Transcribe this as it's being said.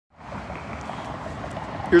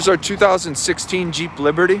Here's our 2016 Jeep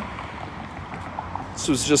Liberty. This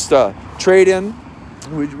was just a trade-in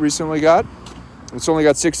we recently got. It's only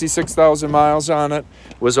got 66,000 miles on it.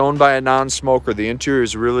 Was owned by a non-smoker. The interior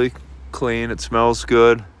is really clean. It smells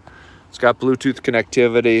good. It's got Bluetooth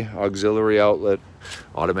connectivity, auxiliary outlet,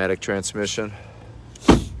 automatic transmission.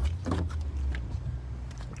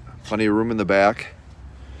 Plenty of room in the back.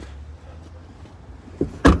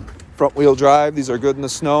 Front wheel drive. These are good in the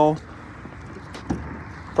snow.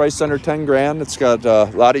 Price under 10 grand. It's got a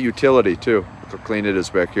lot of utility too. Look how clean it is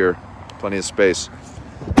back here. Plenty of space.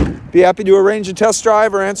 Be happy to arrange a test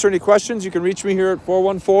drive or answer any questions. You can reach me here at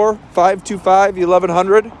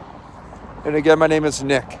 414-525-1100. And again, my name is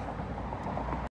Nick.